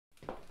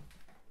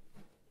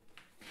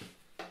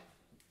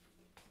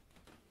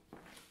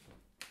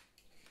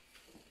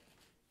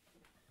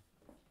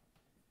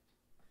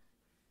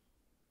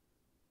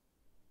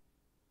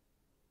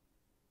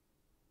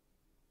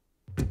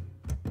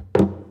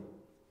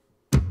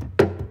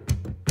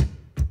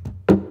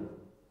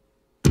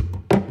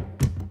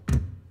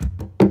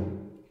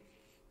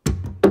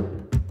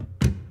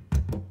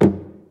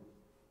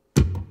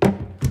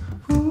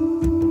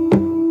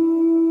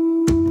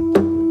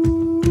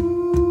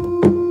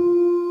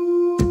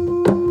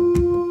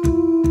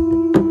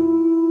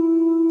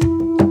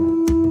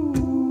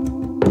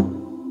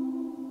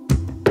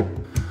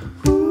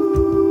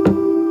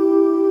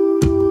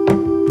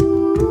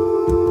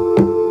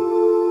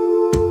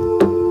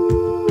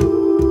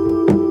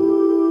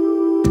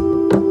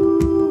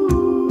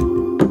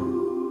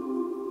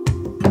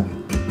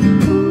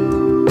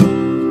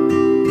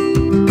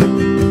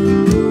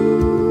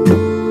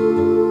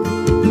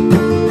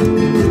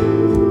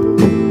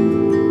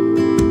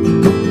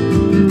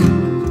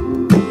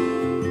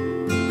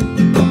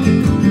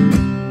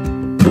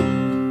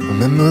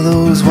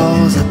those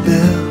walls I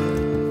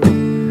built,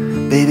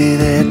 baby,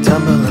 they're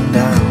tumbling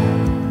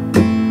down.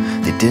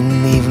 They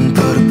didn't even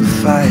put up a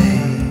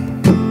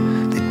fight,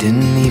 they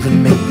didn't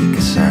even make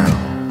a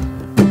sound.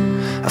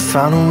 I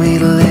found a way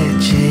to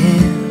let you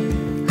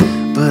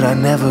in, but I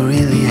never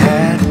really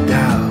had a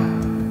doubt.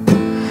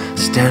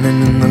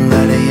 Standing in the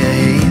light of your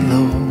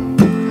halo,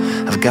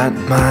 I've got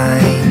my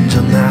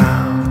angel now.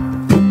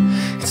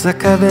 It's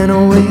like I've been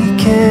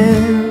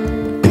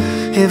awakened,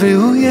 every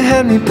ooh you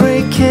had me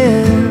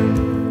breaking.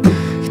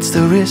 It's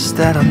the risk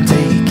that I'm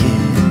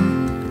taking,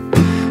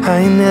 I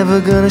ain't never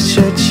gonna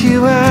shut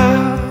you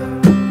out.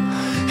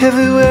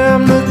 Everywhere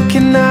I'm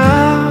looking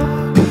now,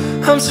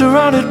 I'm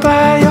surrounded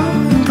by your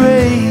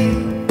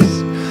embrace.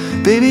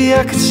 Baby,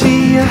 I can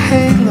see your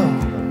halo,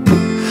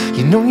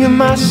 you know you're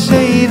my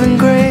saving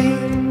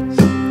grace.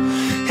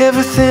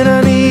 Everything I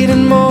need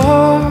and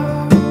more,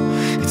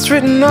 it's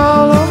written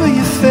all over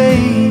your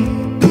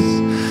face.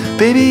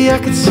 Baby, I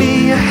can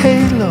see your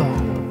halo,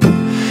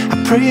 I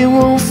pray it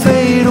won't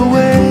fade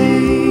away.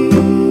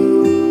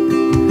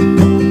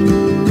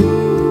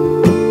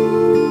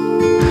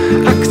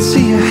 I can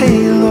see your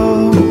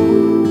halo,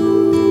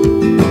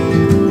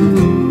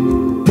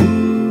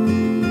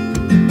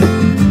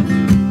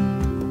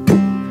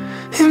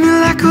 hit me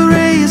like a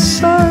ray of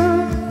sun,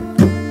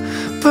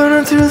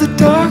 burning through the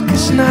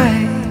darkest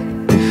night.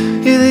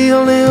 You're the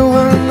only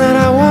one that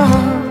I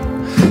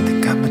want,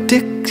 think I'm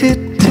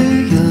addicted to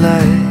your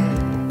light.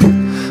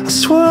 I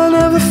swore I'll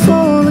never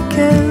fall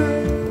again,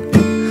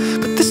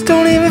 but this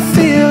don't even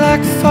feel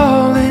like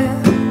falling.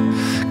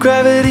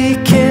 Gravity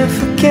can't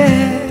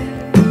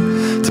forget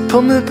to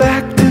pull me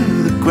back to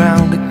the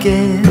ground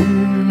again.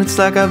 It's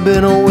like I've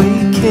been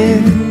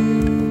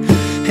awakened,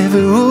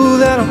 every rule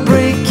that I'm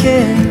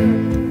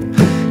breaking,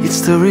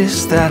 it's the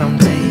risk that I'm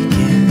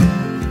taking.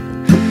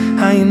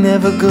 I ain't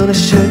never gonna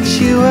shut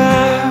you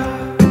out.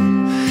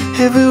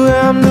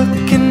 Everywhere I'm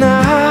looking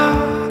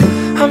now,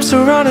 I'm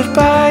surrounded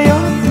by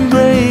your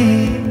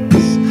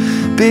embrace.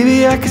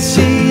 Baby, I can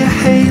see your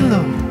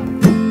halo,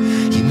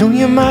 you know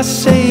you're my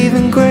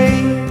saving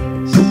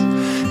grace.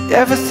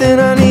 Everything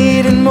I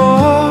need and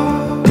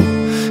more,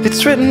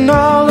 it's written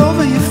all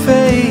over your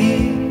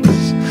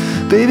face.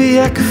 Baby,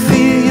 I can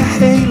feel your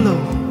halo,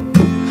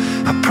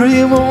 I pray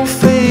it won't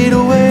fade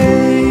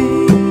away.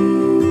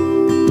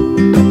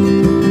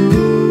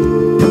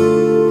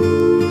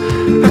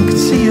 I can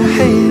see your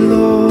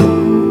halo,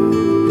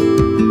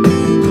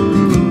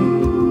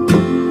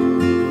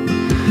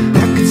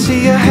 I can see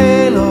your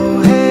halo,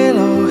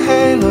 halo,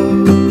 halo,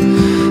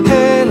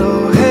 halo,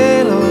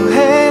 halo,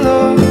 halo,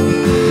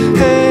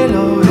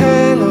 halo,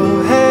 halo,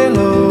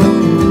 halo.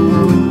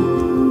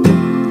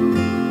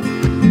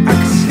 I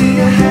can see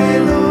your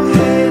halo,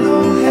 halo,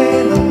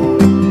 halo,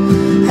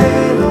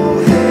 halo,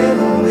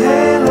 halo,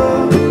 halo,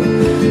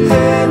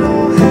 halo,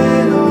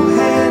 halo,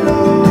 halo.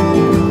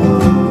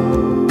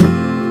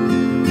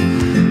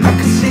 I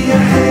can see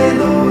your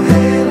halo,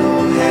 halo,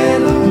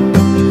 halo,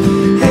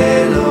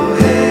 halo,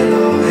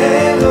 halo,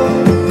 halo,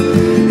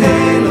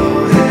 halo,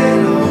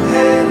 halo,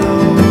 halo.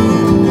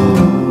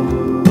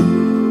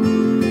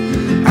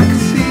 I can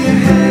see your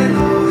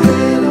halo,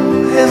 halo,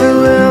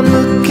 everywhere I'm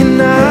looking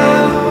now,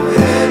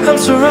 I'm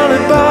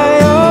surrounded by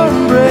your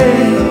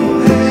embrace.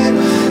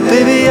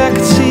 Baby, I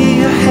can see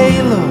your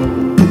halo,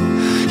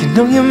 you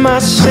know you're my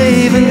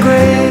saving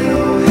grace.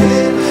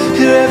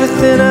 You're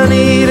everything I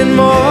need and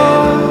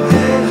more,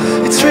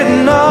 it's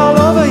written all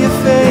over your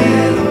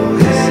face.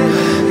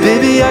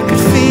 Baby, I can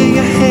feel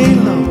your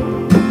halo,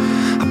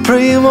 I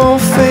pray it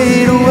won't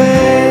fade away.